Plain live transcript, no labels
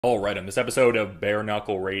All right, on this episode of Bare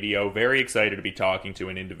Knuckle Radio, very excited to be talking to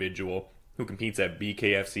an individual who competes at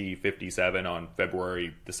BKFC 57 on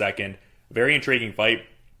February the 2nd. Very intriguing fight.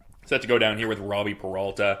 Set to go down here with Robbie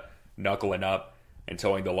Peralta, knuckling up and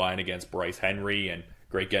towing the line against Bryce Henry. And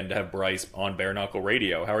great getting to have Bryce on Bare Knuckle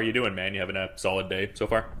Radio. How are you doing, man? You having a solid day so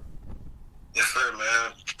far? Yes, sir,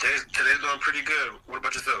 man. Today's going pretty good. What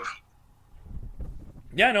about yourself?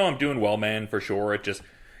 Yeah, no, I'm doing well, man, for sure.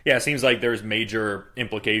 It seems like there's major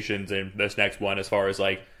implications in this next one as far as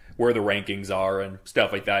like where the rankings are and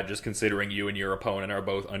stuff like that, just considering you and your opponent are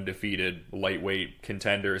both undefeated lightweight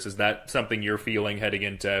contenders. Is that something you're feeling heading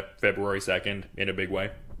into February 2nd in a big way?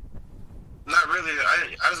 Not really.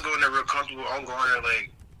 I just go in there real comfortable. I don't go in there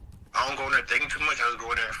I don't go in there thinking too much. I just go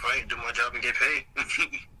in there and fight, do my job, and get paid.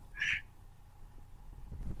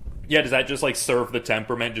 Yeah, does that just like serve the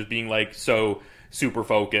temperament, just being like so super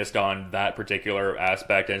focused on that particular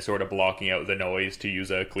aspect and sort of blocking out the noise, to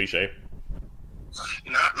use a cliche?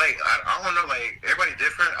 Not I don't know, everybody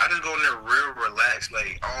different. I just go in there real relaxed.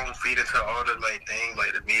 I don't feed into all the things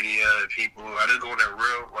like the media, people. I just go in there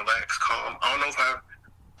real relaxed, calm. I don't know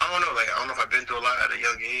if I've been through a lot at a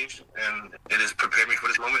young age and it has prepared me for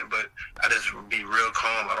this moment, but I just be real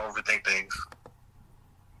calm. I don't overthink things.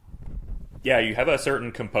 Yeah, you have a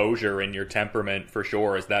certain composure in your temperament for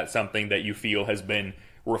sure. Is that something that you feel has been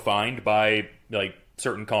refined by like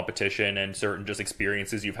certain competition and certain just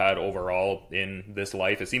experiences you've had overall in this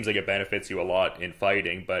life? It seems like it benefits you a lot in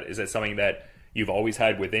fighting, but is it something that you've always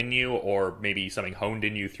had within you, or maybe something honed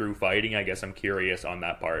in you through fighting? I guess I'm curious on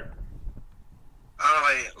that part.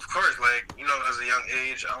 Of course, as a young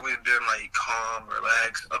age, I always been calm,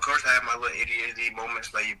 relaxed. Of course, I have my little ADHD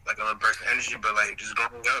moments, like a little burst of energy, but just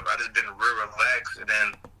growing up, I just been real relaxed. And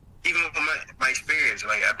then even with my experience,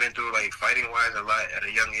 I've been through fighting wise a lot at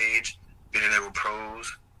a young age, being in there with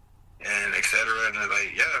pros and etc. And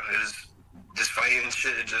it's just fighting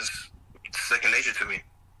shit is just second nature to me.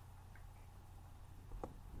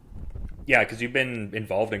 Yeah, because you've been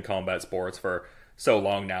involved in combat sports for so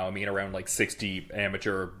long now. I mean, around 60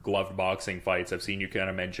 amateur gloved boxing fights I've seen you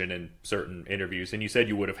kind of mention in certain interviews, and you said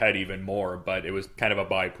you would have had even more, but it was kind of a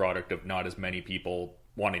byproduct of not as many people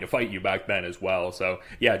wanting to fight you back then as well. So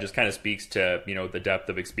yeah, it just kind of speaks to the depth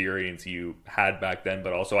of experience you had back then,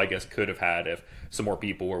 but also I guess could have had if some more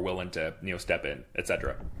people were willing to step in,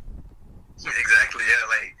 etc. Exactly,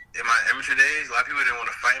 yeah. In my amateur days, a lot of people didn't want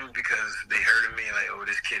to fight me because they heard of me oh,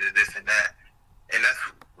 this kid is this and that. And that's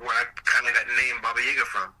where I kind of got the name Baba Yaga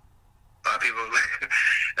from. A lot of people,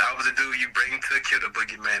 I was a dude you bring to kill the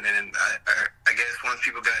boogeyman. And I guess once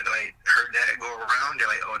people got, heard that go around,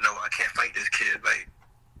 they're oh, no, I can't fight this kid.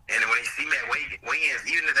 And when they see me at weigh-ins,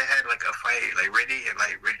 even if they had, a fight, ready and,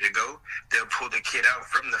 ready to go, they'll pull the kid out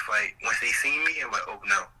from the fight. Once they see me, I'm oh,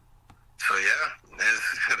 no. So, yeah,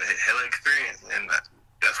 it's a hell of an experience. And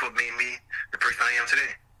that's what made me the person I am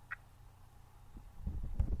today.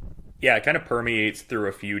 Yeah, it kind of permeates through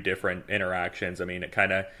a few different interactions. I mean, it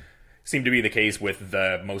kind of seemed to be the case with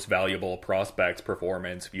the most valuable prospects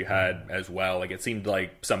performance you had as well. It seemed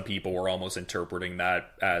like some people were almost interpreting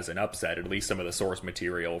that as an upset, at least some of the source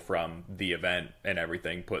material from the event and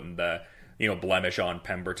everything, putting the blemish on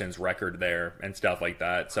Pemberton's record there and stuff like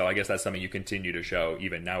that. So I guess that's something you continue to show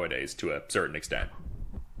even nowadays to a certain extent.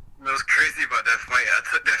 What was crazy about that fight, I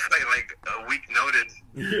took that fight a week notice.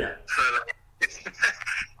 Yeah. So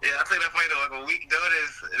yeah, I took that fight a week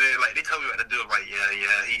notice, and then they told me what to do. I'm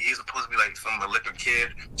he's supposed to be some Olympic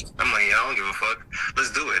kid. I'm yeah, I don't give a fuck.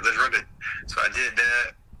 Let's do it. Let's run it. So I did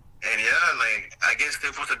that, and yeah, I guess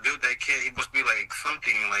they're supposed to build that kid. He supposed to be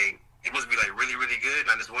something he supposed to be really, really good.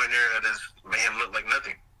 And I just went in there and I just made him look like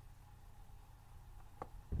nothing.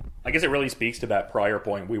 I guess it really speaks to that prior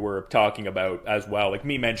point we were talking about as well,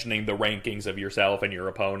 me mentioning the rankings of yourself and your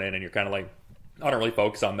opponent, and you're kind of I don't really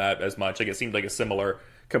focus on that as much. It seemed like a similar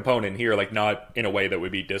component here, not in a way that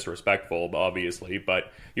would be disrespectful, obviously,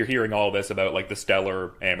 but you're hearing all this about the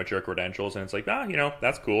stellar amateur credentials, and it's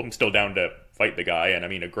that's cool. I'm still down to fight the guy, and I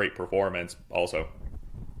mean, a great performance also.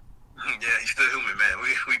 Yeah, he's still human, man.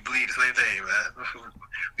 We bleed the same thing, man.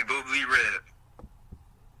 We both bleed red.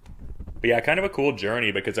 But yeah, kind of a cool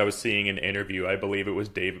journey, because I was seeing an interview, I believe it was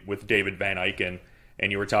with David Van Eycken,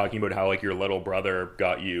 and you were talking about how your little brother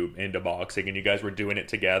got you into boxing and you guys were doing it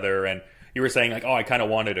together, and you were saying oh, I kind of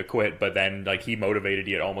wanted to quit, but then he motivated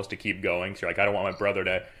you almost to keep going. So you're I don't want my brother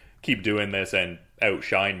to keep doing this and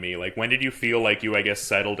outshine me. When did you feel you, I guess,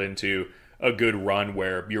 settled into a good run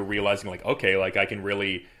where you're realizing okay, I can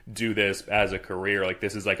really do this as a career,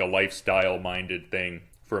 this is a lifestyle minded thing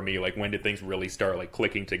for me? When did things really start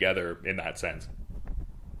clicking together in that sense?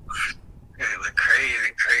 Yeah, crazy.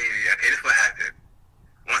 Okay, this is what happened.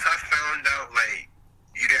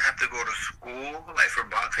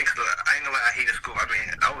 boxing, cause I ain't gonna lie, I hated school. I mean,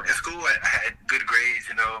 in school, I had good grades,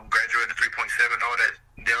 graduated 3.7, all that,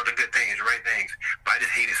 did all the good things, the right things. But I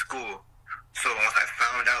just hated school. So once I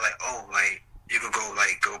found out, like, oh, like, you could go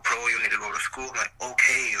pro, you need to go to school, I'm like,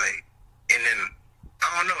 okay, like, and then, I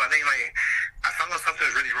don't know, I think, like, I found out something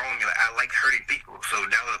was really wrong with me. Like, I liked hurting people, so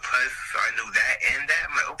that was a plus, so I knew that and that.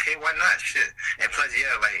 I'm like, okay, why not? Shit. And plus,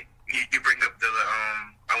 yeah, like, you bring up the,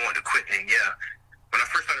 I want to quit thing, yeah. When I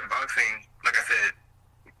first started boxing, like I said,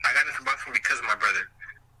 I got into boxing because of my brother.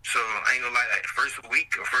 So I ain't gonna lie, like the first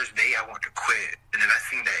week or first day, I wanted to quit, and then I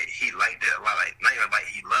seen that he liked it a lot. Like not even like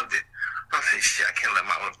he loved it. I was like, shit, I can't let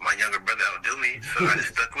my younger brother outdo me. So I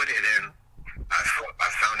just stuck with it, and I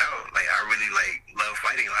found out like I really like love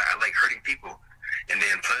fighting. Like I like hurting people, and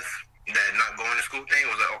then plus that not going to school thing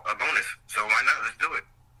was a bonus. So why not? Let's do it.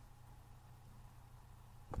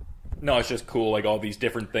 No, it's just cool, like all these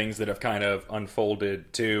different things that have kind of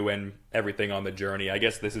unfolded too, and everything on the journey. I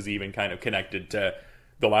guess this is even kind of connected to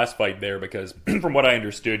the last fight there, because from what I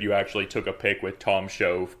understood, you actually took a pic with Tom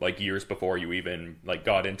Shoaff like years before you even like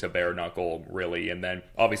got into Bare Knuckle, really, and then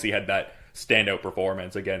obviously had that standout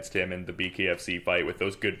performance against him in the BKFC fight with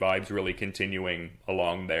those good vibes really continuing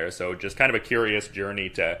along there. So just kind of a curious journey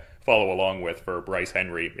to follow along with for Bryce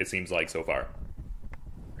Henry, it seems like so far.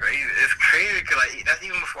 It's crazy because like that's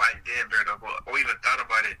even before I did Bare Knuckle or even thought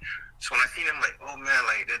about it. So when I seen him, like, oh man,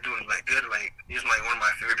 like that dude is like good. Like he's like one of my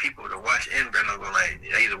favorite people to watch in Bare Knuckle. Like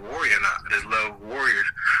yeah, he's a warrior, not I just love warriors.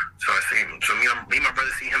 So I seen him. So me and my brother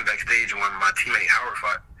see him backstage when my teammate Howard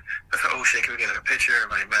fought. I said, oh shit, can we get a picture? I'm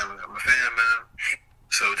like, man, I'm a fan, man.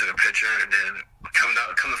 So we took a picture, and then come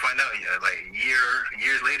to find out, yeah, like a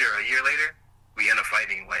year later, we ended up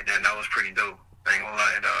fighting. Like that was pretty dope. I ain't gonna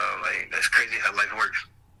lie, like that's crazy how life works.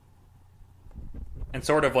 And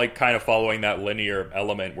sort of like kind of following that linear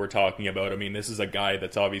element we're talking about. I mean, this is a guy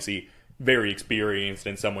that's obviously very experienced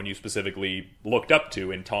and someone you specifically looked up to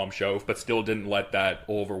in Tom Shoaff, but still didn't let that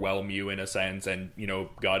overwhelm you in a sense and,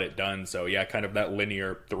 got it done. So yeah, kind of that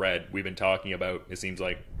linear thread we've been talking about, it seems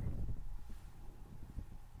like.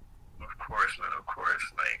 Of course, man, of course.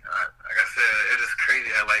 Like I said, it is crazy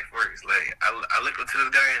how life works. Like I looked up to this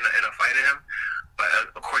guy and I fighted him. But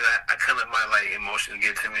of course, I couldn't let my emotions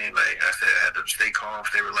get to me. Like I said, I had to stay calm,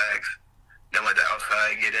 stay relaxed. Don't let the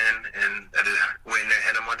outside get in, and I just went in there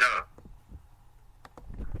ahead of my job.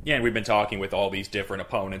 Yeah, and we've been talking with all these different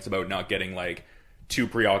opponents about not getting too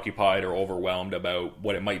preoccupied or overwhelmed about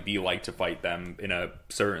what it might be like to fight them in a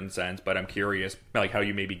certain sense. But I'm curious, how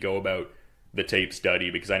you maybe go about the tape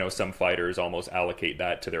study, because I know some fighters almost allocate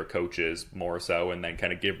that to their coaches more so, and then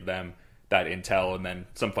kind of give them that intel, and then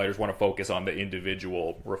some fighters want to focus on the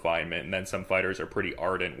individual refinement, and then some fighters are pretty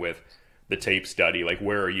ardent with the tape study. Like,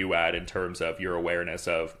 where are you at in terms of your awareness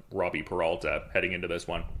of Robbie Peralta heading into this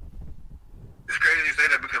one? It's crazy you say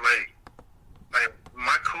that because like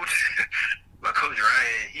my coach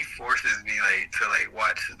Ryan, he forces me to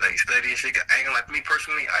watch study and shit. I ain't gonna lie, me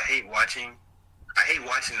personally, I hate watching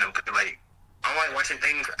them because I don't like watching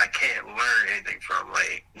things I can't learn anything from.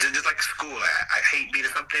 Like just like school, I hate being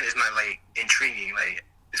something. It's not intriguing.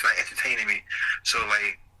 It's not entertaining me. So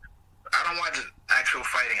I don't watch actual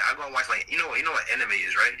fighting. I go and watch you know what anime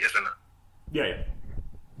is, right? Yes or no? Yeah.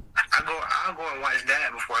 I'll go and watch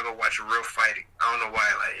that before I go watch real fighting. I don't know why.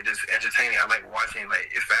 It is entertaining. I like watching.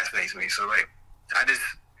 It fascinates me. So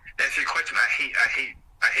that's your question. I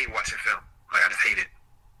hate watching film. I just hate it.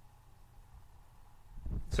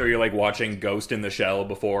 So you're watching Ghost in the Shell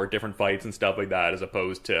before different fights and stuff like that, as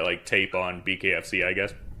opposed to tape on BKFC, I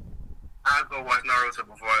guess? I'll go watch Naruto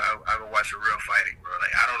before I go watch a real fighting, bro.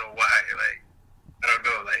 I don't know why. I don't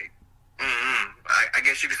know. I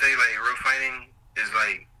guess you could say real fighting is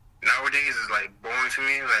nowadays is boring to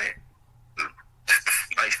me.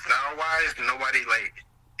 Style wise, nobody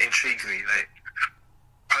intrigues me.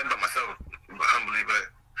 Probably about myself, humbly, but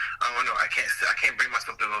I don't know. I can't bring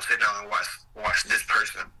myself to go sit down and watch this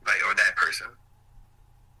person or that person.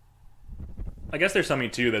 I guess there's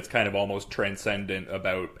something too that's kind of almost transcendent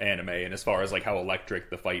about anime, and as far as how electric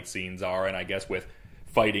the fight scenes are, and I guess with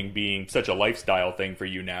fighting being such a lifestyle thing for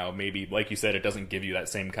you now, maybe like you said, it doesn't give you that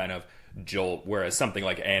same kind of jolt, whereas something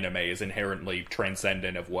like anime is inherently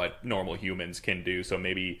transcendent of what normal humans can do. So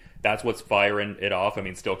maybe that's what's firing it off. I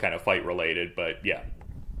mean, still kind of fight related, but yeah.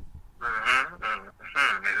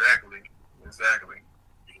 Exactly.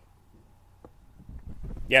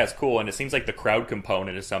 Yeah, it's cool, and it seems like the crowd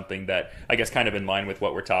component is something that, I guess, kind of in line with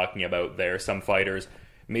what we're talking about there. Some fighters,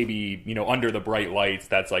 maybe, under the bright lights,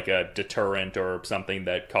 that's a deterrent or something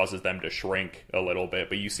that causes them to shrink a little bit,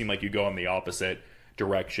 but you seem like you go in the opposite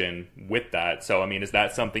direction with that. So, I mean, is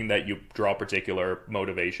that something that you draw particular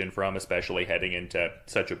motivation from, especially heading into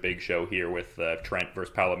such a big show here with the Trent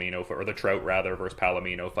versus Palomino, or the Trout rather versus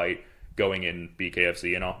Palomino fight going in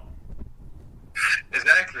BKFC and all?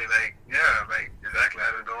 Exactly, exactly.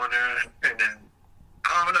 I would go in there and then,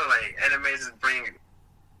 I don't know, anime just bring,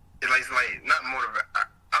 it's not motivate.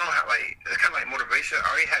 I don't have, it's kind of like motivation. I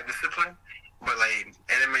already have discipline, but,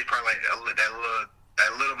 anime is probably,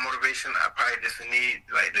 that little motivation I probably just need,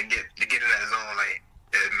 to get in that zone,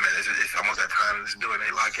 man, it's almost that time. Let's do it,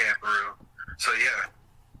 lock in for real. So, yeah.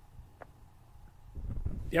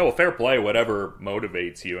 Yeah, well, fair play, whatever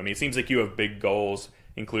motivates you. I mean, it seems like you have big goals,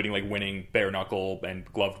 including winning bare knuckle and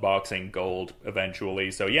gloved boxing gold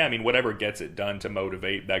eventually. So yeah, I mean, whatever gets it done to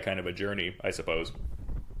motivate that kind of a journey, I suppose.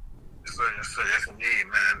 Yes, sir, yes indeed,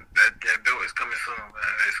 man. That bill is coming soon, man.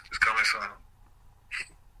 It's coming soon.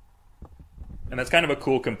 And that's kind of a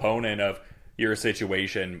cool component of your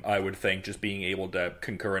situation, I would think, just being able to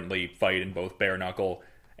concurrently fight in both bare knuckle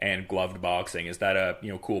and gloved boxing. Is that a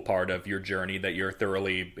cool part of your journey that you're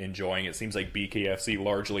thoroughly enjoying? It seems like BKFC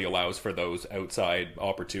largely allows for those outside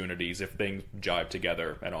opportunities if things jive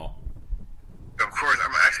together and all. Of course,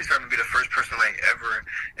 I'm actually starting to be the first person ever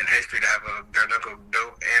in history to have a bare knuckle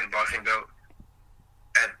belt and boxing belt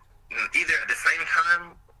at either at the same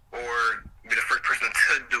time, or be the first person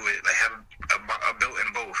to do it, have a belt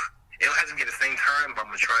in both. It don't have to be at the same time, but I'm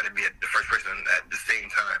gonna try to be the first person at the same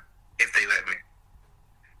time if they let me.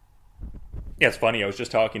 Yeah, it's funny. I was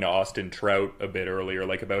just talking to Austin Trout a bit earlier,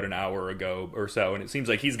 about an hour ago or so, and it seems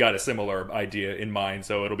like he's got a similar idea in mind,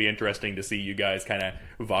 so it'll be interesting to see you guys kind of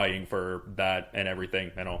vying for that and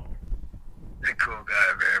everything and all. He's a cool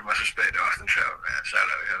guy, man. Much respect to Austin Trout, man. Shout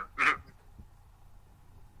out him.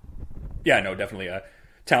 Yeah, no, definitely a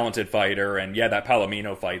talented fighter, and yeah, that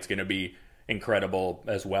Palomino fight's going to be incredible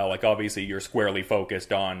as well. Obviously you're squarely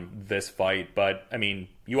focused on this fight, but I mean,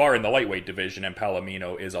 you are in the lightweight division and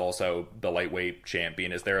Palomino is also the lightweight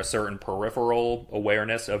champion. Is there a certain peripheral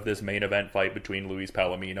awareness of this main event fight between Luis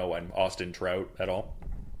Palomino and Austin Trout at all?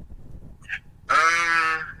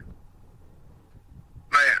 I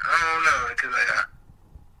don't know, because I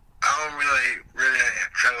don't really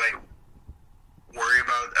try to worry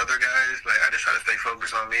about other guys. I just try to stay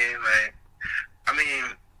focused on me. I mean,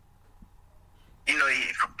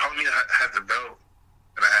 Palomino has the belt,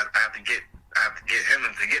 and I have to get him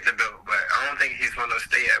to get the belt, but I don't think he's going to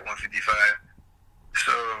stay at 155.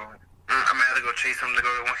 So I might have to go chase him to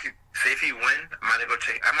go to 150. Say if he win, I might have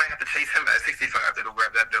to chase him at 65 to go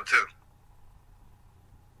grab that belt too.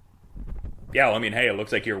 Yeah, well, I mean, hey, it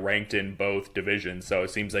looks like you're ranked in both divisions, so it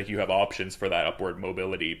seems like you have options for that upward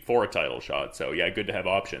mobility for a title shot. So yeah, good to have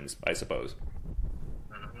options, I suppose.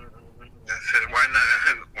 That's it.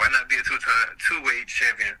 Why not be a two-weight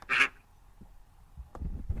champion?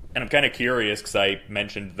 And I'm kind of curious because I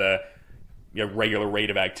mentioned the regular rate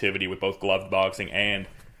of activity with both gloved boxing and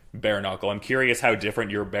bare knuckle. I'm curious how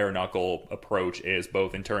different your bare knuckle approach is,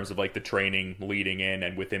 both in terms of the training leading in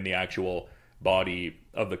and within the actual body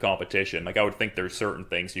of the competition. I would think there's certain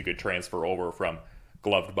things you could transfer over from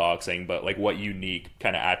gloved boxing, but what unique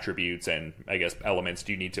kind of attributes and I guess elements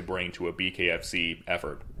do you need to bring to a BKFC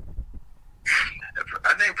effort?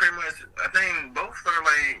 I think both are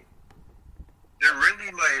they're really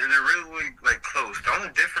close. The only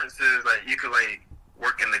difference is you could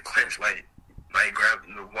work in the clinch, grab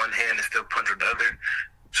the one hand and still punch with the other.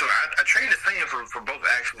 So I train the same for both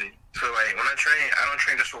actually. So when I train, I don't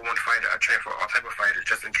train just for one fighter. I train for all type of fighters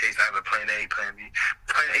just in case I have a plan A, plan B,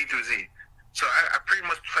 plan A through Z. So I pretty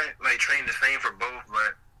much train the same for both,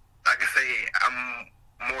 but I can say I'm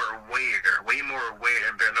way more aware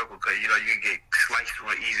in bare knuckle because you get sliced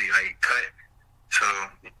real easy, cut. So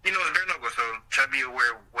it's bare knuckle, so try to be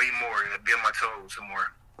aware way more and be on my toes some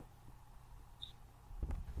more.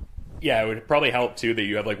 Yeah, it would probably help too that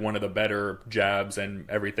you have one of the better jabs and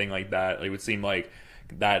everything like that. It would seem like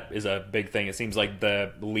that is a big thing. It seems like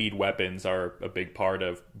the lead weapons are a big part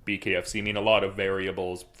of BKFC. I mean, a lot of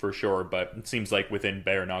variables for sure, but it seems like within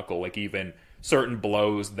bare knuckle, even certain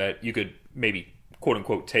blows that you could maybe quote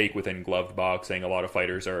unquote take within gloved boxing, a lot of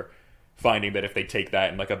fighters are finding that if they take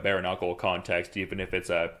that in a bare knuckle context, even if it's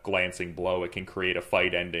a glancing blow, it can create a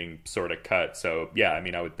fight ending sort of cut. So yeah, I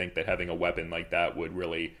mean, I would think that having a weapon like that would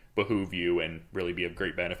really behoove you and really be of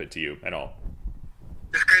great benefit to you and all.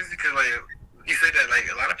 It's crazy because you said that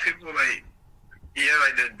a lot of people the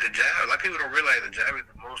jab, a lot of people don't realize the jab is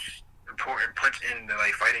the most important punch in the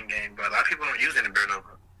fighting game, but a lot of people don't use it in bare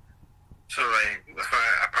knuckle. So that's why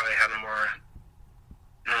I probably have more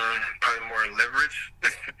leverage.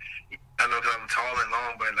 I know because I'm tall and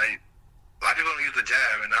long, but A lot of people don't use the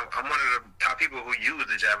jab, and I'm one of the top people who use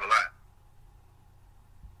the jab a lot.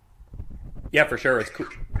 Yeah, for sure. It's cool.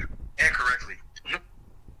 And correctly.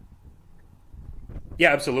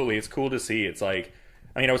 Yeah, absolutely. It's cool to see. It's like,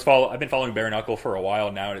 I mean, I've been following Bare Knuckle for a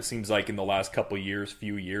while now, and it seems like in the last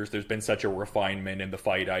few years, there's been such a refinement in the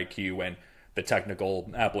fight IQ and the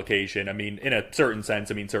technical application. I mean, in a certain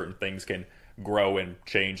sense, I mean, certain things can grow and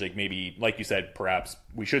change. Like maybe, like you said, perhaps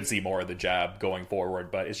we should see more of the jab going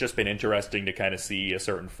forward, but it's just been interesting to kind of see a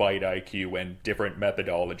certain fight IQ and different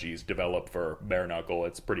methodologies develop for Bare Knuckle.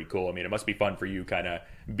 It's pretty cool. I mean, it must be fun for you kind of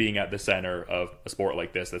being at the center of a sport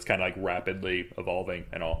like this that's kind of like rapidly evolving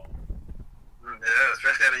and all. Yeah,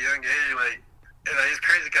 especially at a young age, like, and it's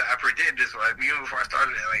crazy because I predicted this, like, even before I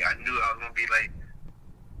started it, like, I knew I was going to be, like,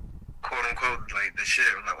 quote unquote, like, the shit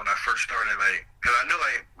when I first started, like, because I knew,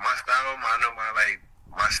 like, my style, my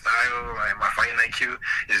style, like, my fighting IQ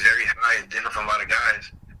is very high and different from a lot of guys.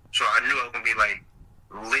 So I knew I was going to be, like,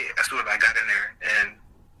 lit as soon as I got in there, and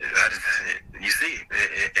you see,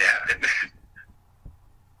 it happened.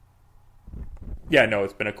 Yeah, no,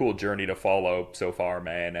 it's been a cool journey to follow so far,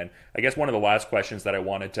 man. And I guess one of the last questions that I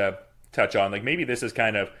wanted to touch on, like maybe this is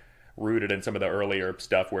kind of rooted in some of the earlier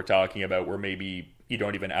stuff we're talking about where maybe you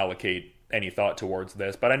don't even allocate any thought towards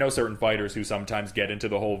this, but I know certain fighters who sometimes get into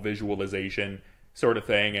the whole visualization sort of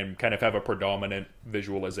thing and kind of have a predominant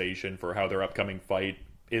visualization for how their upcoming fight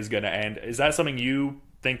is going to end. Is that something you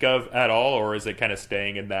think of at all, or is it kind of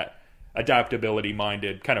staying in that adaptability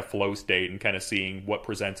minded kind of flow state and kind of seeing what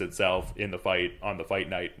presents itself in the fight on the fight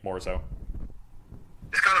night more so?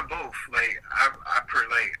 It's kind of both. Like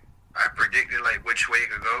I predicted like which way it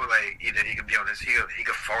could go. Like either he could be on his he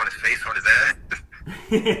could fall on his face on his ass.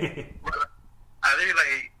 I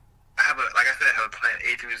literally I have a plan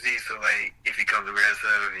A through Z. So like if he comes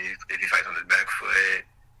aggressive, if he fights on his back foot,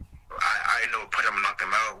 I know what punch I'm gonna knock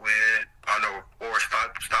him out with. I know or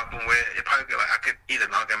stop him with. It probably like I could either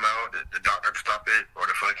knock him out, the doctor could stop it, or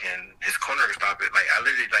his corner could stop it. Like I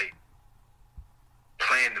literally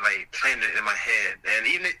planned it in my head, and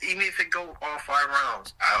even if it go all 5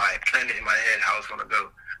 rounds, I planned it in my head how it's gonna go.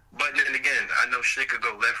 But then again, I know shit could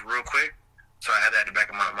go left real quick, so I had that at the back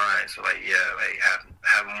of my mind. So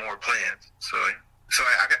have more plans. So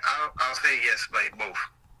I'll say yes, like both.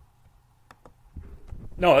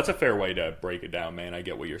 No, that's a fair way to break it down, man. I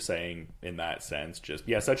get what you're saying in that sense. Just,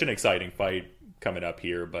 yeah, such an exciting fight coming up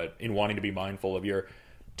here, but in wanting to be mindful of your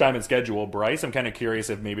time and schedule, Bryce, I'm kind of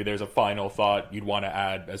curious if maybe there's a final thought you'd want to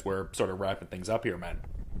add as we're sort of wrapping things up here, man.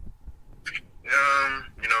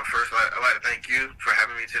 First, I'd like to thank you for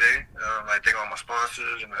having me today. I thank all my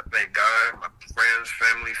sponsors, and I thank God, my friends,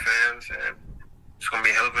 family, fans, and it's going to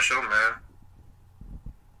be a hell of a show, man.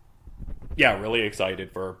 Yeah, really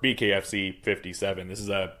excited for BKFC 57. This is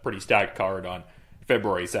a pretty stacked card on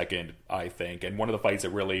February 2nd, I think. And one of the fights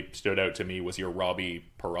that really stood out to me was your Robbie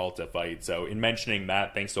Peralta fight. So in mentioning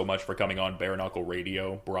that, thanks so much for coming on Bare Knuckle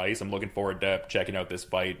Radio, Bryce. I'm looking forward to checking out this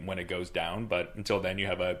fight when it goes down. But until then, you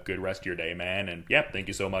have a good rest of your day, man. And yeah, thank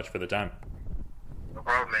you so much for the time. No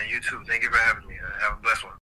problem, man. You too. Thank you for having me. Have a blessed one.